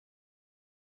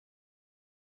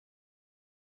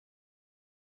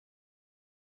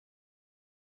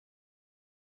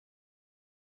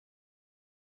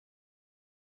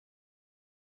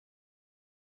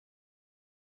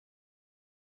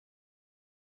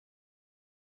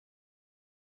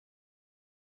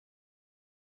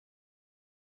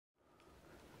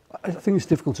I think it's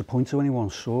difficult to point to any one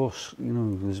source. You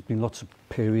know, there's been lots of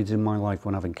periods in my life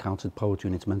when I've encountered poetry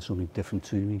and it's meant something different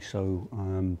to me. So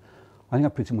I think I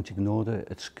pretty much ignored it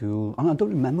at school. And I don't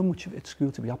remember much of it at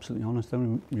school, to be absolutely honest. I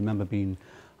don't remember being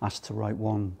asked to write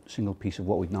one single piece of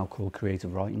what we'd now call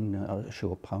creative writing, a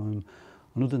short poem.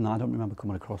 And other than that, I don't remember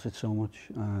coming across it so much.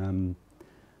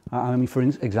 I mean, for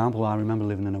example, I remember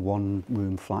living in a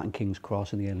one-room flat in King's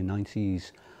Cross in the early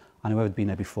 90s. And whoever had been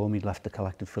there before me had left the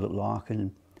collective Philip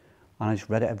Larkin. And I just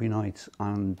read it every night,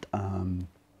 and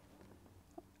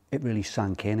it really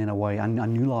sank in a way. I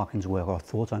knew Larkin's work, or I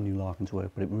thought I knew Larkin's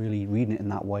work, but it really, reading it in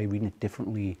that way, reading it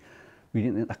differently,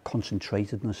 reading it, that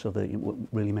concentratedness of it, it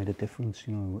really made a difference,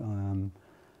 you know,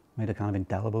 made a kind of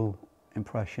indelible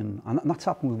impression. And that's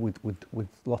happened with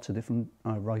lots of different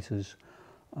writers.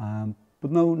 But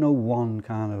no one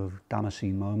kind of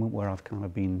Damascene moment where I've kind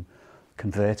of been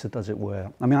converted, as it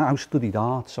were. I mean, I studied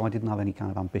art, so I didn't have any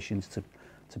kind of ambitions to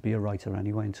be a writer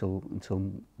anyway until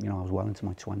you know, I was well into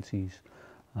my 20s.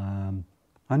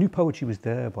 I knew poetry was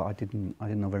there, but I didn't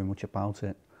know very much about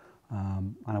it,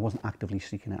 and I wasn't actively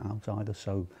seeking it out either.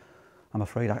 So I'm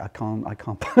afraid I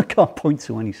can't point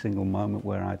to any single moment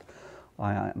where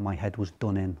my head was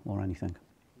done in or anything.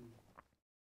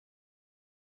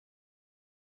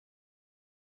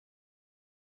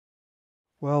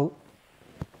 Well,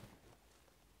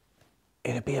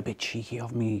 it'd be a bit cheeky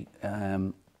of me,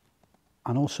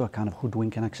 and also a kind of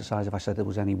hoodwinking exercise if I said there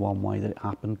was any one way that it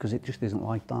happened, because it just isn't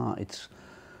like that. It's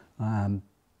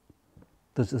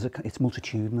it's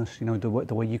multitudinous, you know, the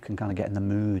way you can kind of get in the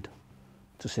mood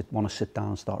to want to sit down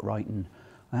and start writing.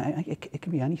 It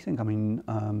can be anything. I mean,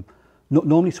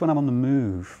 normally it's when I'm on the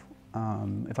move.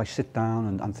 If I sit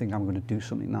down and think I'm going to do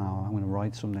something now, I'm going to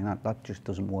write something, that just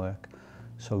doesn't work.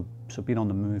 So being on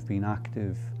the move, being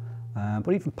active,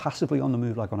 but even passively on the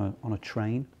move, like on a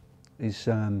train, is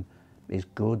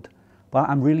good. But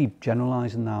I'm really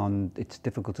generalising now, and it's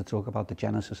difficult to talk about the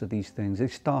genesis of these things. They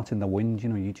start in the wind, you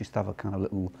know, you just have a kind of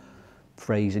little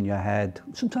phrase in your head.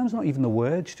 Sometimes not even the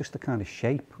words, just the kind of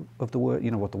shape of the word,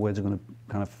 you know, what the words are going to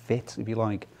kind of fit, if you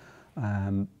like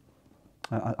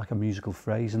a musical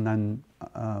phrase. And then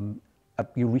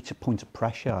you reach a point of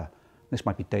pressure. This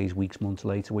might be days, weeks, months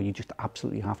later, where you just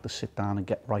absolutely have to sit down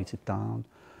and write it down.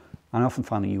 And I often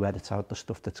find that you edit out the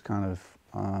stuff that's kind of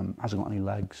hasn't got any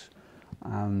legs,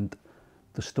 and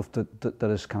the stuff that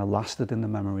has kind of lasted in the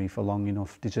memory for long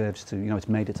enough deserves to, you know, it's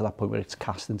made it to that point where it's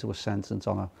cast into a sentence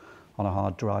on a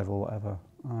hard drive or whatever,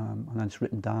 and then it's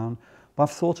written down. But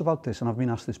I've thought about this, and I've been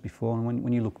asked this before, and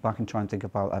when you look back and try and think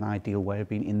about an ideal way of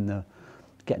being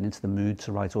getting into the mood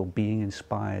to write or being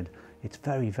inspired, it's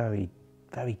very, very,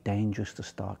 very dangerous to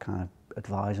start kind of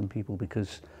advising people,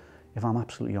 because if I'm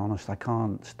absolutely honest, I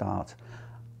can't start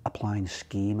applying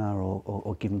schema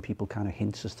or giving people kind of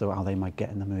hints as to how they might get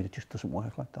in the mood. It just doesn't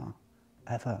work like that,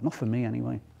 ever. Not for me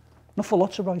anyway. Not for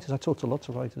lots of writers. I talk to lots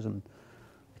of writers, and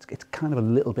it's kind of a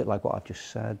little bit like what I've just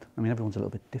said. I mean, everyone's a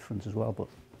little bit different as well, but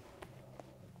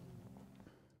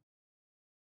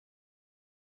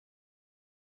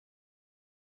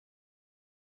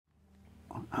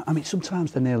I mean,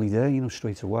 sometimes they're nearly there, you know,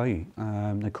 straight away.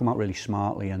 They come out really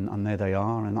smartly, and there they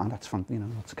are, and that's fun, you know,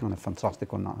 that's kind of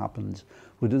fantastic when that happens.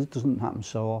 But it doesn't happen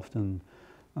so often.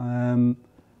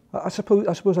 I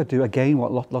suppose I do again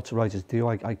what lots of writers do.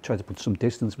 I try to put some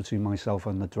distance between myself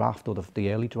and the draft, or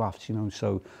the early drafts, you know.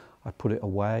 So I put it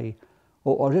away,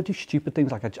 or I do stupid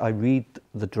things like I read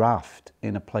the draft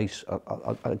in a place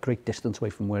a great distance away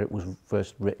from where it was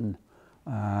first written.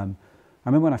 I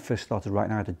remember when I first started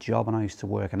writing, I had a job, and I used to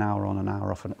work an hour on, an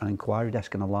hour off an inquiry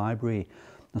desk in a library.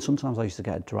 And sometimes I used to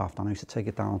get a draft, and I used to take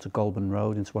it down to Goulburn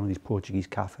Road into one of these Portuguese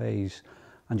cafes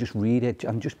and just read it.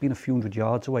 And just being a few hundred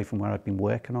yards away from where I'd been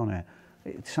working on it,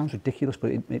 it sounds ridiculous,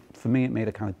 but for me it made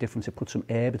a kind of difference. It put some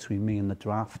air between me and the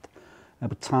draft.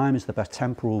 But time is the best.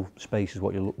 Temporal space is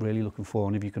what you're really looking for,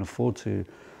 and if you can afford to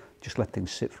just let things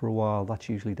sit for a while, that's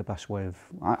usually the best way of,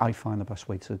 I find the best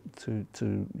way to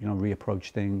you know,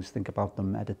 reapproach things, think about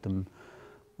them, edit them.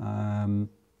 And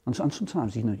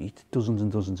sometimes, you know, you get dozens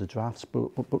and dozens of drafts,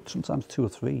 but sometimes 2 or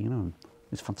 3, you know.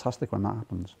 It's fantastic when that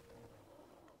happens.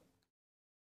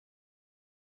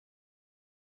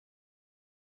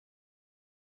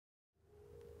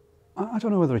 I don't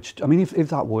know whether it's, I mean, if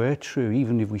that were true,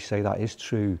 even if we say that is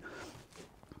true,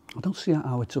 I don't see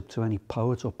how it's up to any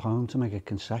poet or poem to make a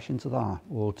concession to that,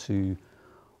 or to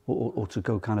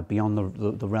go kind of beyond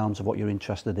the realms of what you're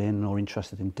interested in or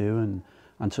interested in doing,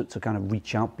 and to kind of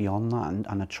reach out beyond that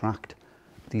and attract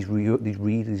these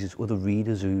readers, these other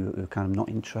readers who are kind of not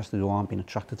interested, who aren't being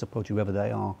attracted to poetry, whoever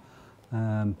they are.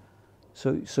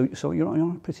 So you're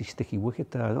on a pretty sticky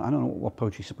wicket there. I don't know what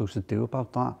poetry's supposed to do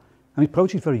about that. I mean,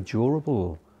 poetry's very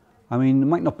durable. I mean, there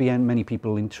might not be many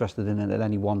people interested in it at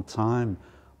any one time,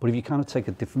 but if you kind of take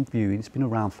a different view, it's been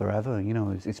around forever, you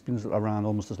know, it's been around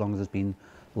almost as long as there's been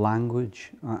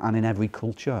language, and in every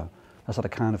culture has had a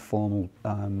kind of formal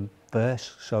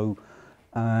verse. So,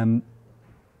 yeah,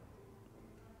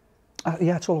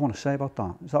 that's all I want to say about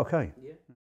that. Is that okay? Yeah.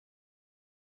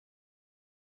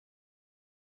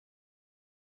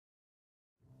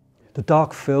 The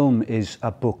Dark Film is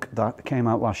a book that came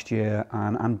out last year,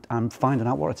 and I'm finding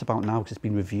out what it's about now because it's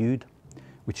been reviewed,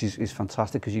 which is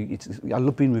fantastic, because I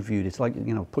love being reviewed. It's like,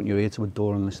 you know, putting your ear to a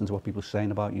door and listening to what people are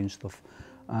saying about you and stuff.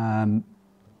 And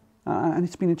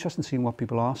it's been interesting seeing what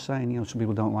people are saying. You know, some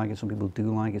people don't like it, some people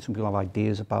do like it, some people have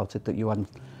ideas about it that you hadn't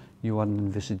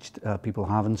envisaged people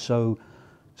having. So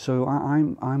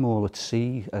I'm all at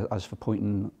sea as for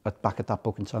pointing back at that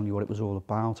book and telling you what it was all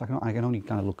about. I can only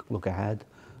kind of look ahead.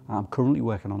 I'm currently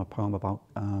working on a poem about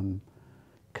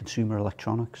consumer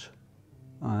electronics.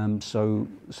 So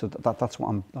that's what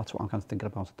I'm kind of thinking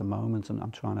about at the moment, and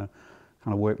I'm trying to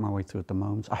kind of work my way through at the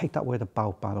moment. I hate that word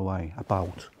about, by the way.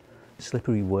 About,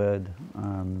 slippery word.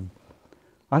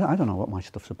 I don't know what my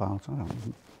stuff's about. I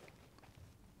don't.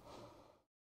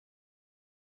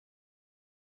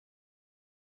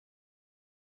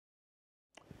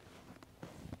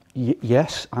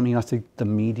 Yes, I mean, I think the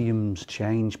mediums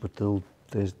change, but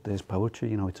there's poetry.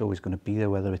 You know, it's always going to be there,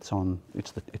 whether it's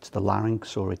the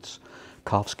larynx, or it's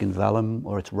calfskin vellum,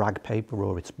 or it's rag paper,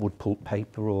 or it's wood pulp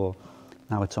paper, or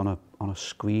now it's on a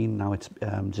screen. Now it's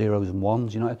zeros and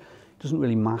ones. You know, it doesn't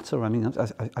really matter. I mean,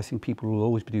 I think people will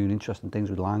always be doing interesting things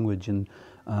with language, and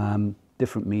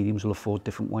different mediums will afford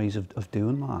different ways of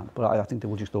doing that. But I think there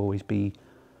will just always be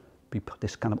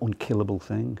this kind of unkillable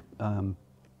thing,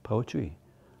 poetry.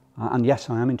 And yes,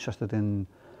 I am interested in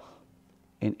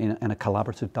a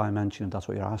collaborative dimension, if that's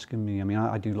what you're asking me. I mean,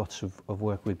 I do lots of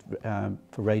work with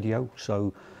for radio,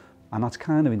 so, and that's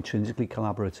kind of intrinsically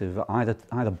collaborative,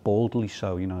 either boldly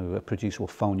so, you know, a producer will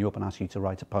phone you up and ask you to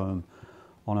write a poem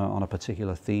on a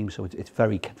particular theme, so it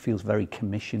feels very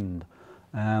commissioned,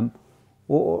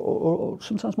 or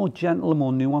sometimes more gentle and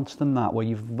more nuanced than that, where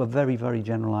you've a very, very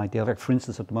general idea. Like, for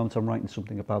instance, at the moment I'm writing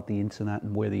something about the internet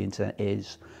and where the internet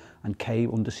is, and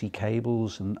undersea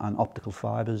cables and optical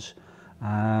fibres.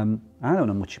 I don't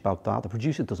know much about that. The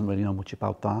producer doesn't really know much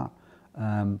about that.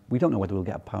 We don't know whether we'll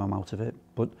get a poem out of it,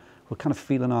 but we're kind of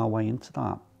feeling our way into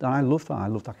that. And I love that. I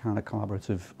love that kind of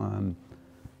collaborative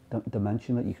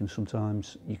dimension that you can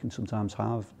sometimes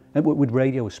have. And with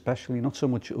radio especially, not so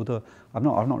much other. I've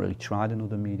not really tried in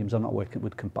other mediums. I'm not working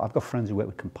with. I've got friends who work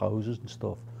with composers and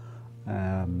stuff.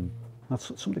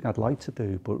 That's something I'd like to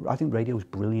do, but I think radio is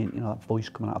brilliant. You know, that voice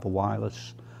coming out of a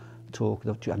wireless talk,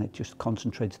 and it just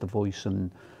concentrates the voice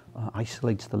and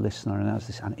isolates the listener, and has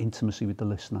this intimacy with the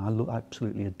listener. I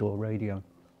absolutely adore radio.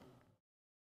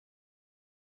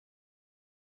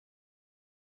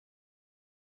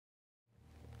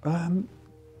 When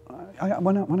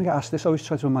I get asked this, I always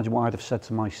try to imagine what I'd have said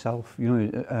to myself. You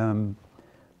know, and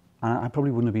I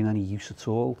probably wouldn't have been any use at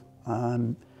all.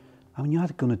 I mean, you're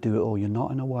either going to do it or you're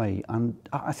not, in a way. And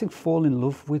I think fall in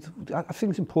love with. I think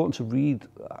it's important to read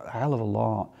a hell of a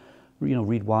lot. You know,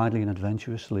 read widely and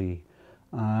adventurously.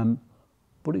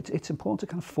 But it's important to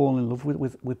kind of fall in love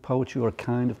with poetry, or a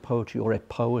kind of poetry, or a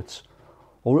poet,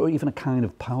 or even a kind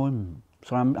of poem.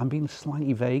 So I'm being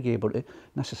slightly vague here, but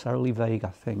necessarily vague, I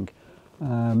think.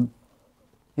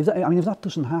 If that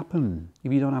doesn't happen,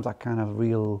 if you don't have that kind of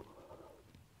real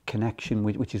connection,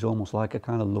 which is almost like a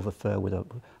kind of love affair with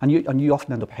and you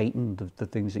often end up hating the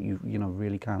things that you know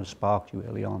really kind of sparked you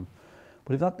early on.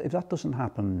 But if that doesn't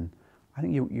happen, I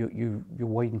think you're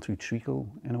wading through treacle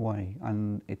in a way,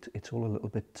 and it's all a little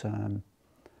bit.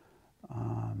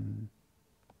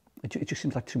 It just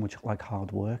seems like too much like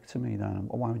hard work to me. Then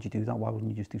why would you do that? Why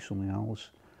wouldn't you just do something else?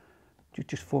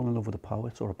 Just fall in love with a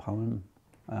poet or a poem,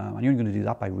 and you're only going to do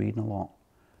that by reading a lot,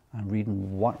 and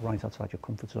reading right outside your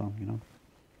comfort zone. You know.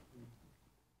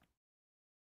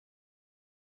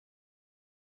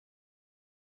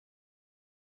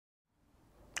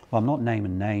 Well, I'm not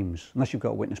naming names, unless you've got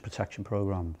a witness protection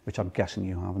program, which I'm guessing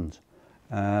you haven't.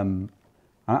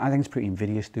 I think it's pretty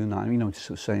invidious doing that. You know,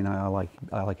 sort of saying I like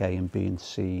A and B and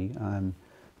C.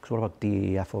 Because what about D,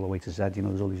 E, F all the way to Z? You know,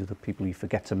 there's all these other people you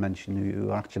forget to mention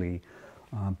who are actually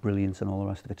brilliant and all the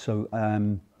rest of it. So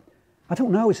I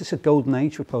don't know. Is this a golden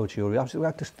age for poetry? Or I was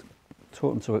just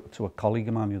talking to a colleague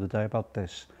of mine the other day about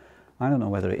this. I don't know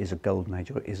whether it is a golden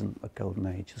age or it isn't a golden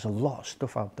age. There's a lot of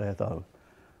stuff out there though.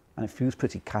 And it feels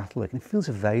pretty Catholic, and it feels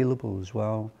available as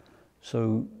well.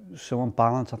 So on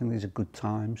balance, I think these are good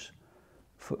times.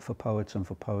 for poets and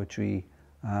for poetry.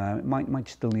 It might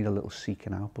still need a little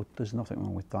seeking out, but there's nothing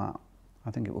wrong with that.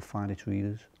 I think it will find its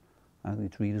readers. I think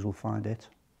its readers will find it.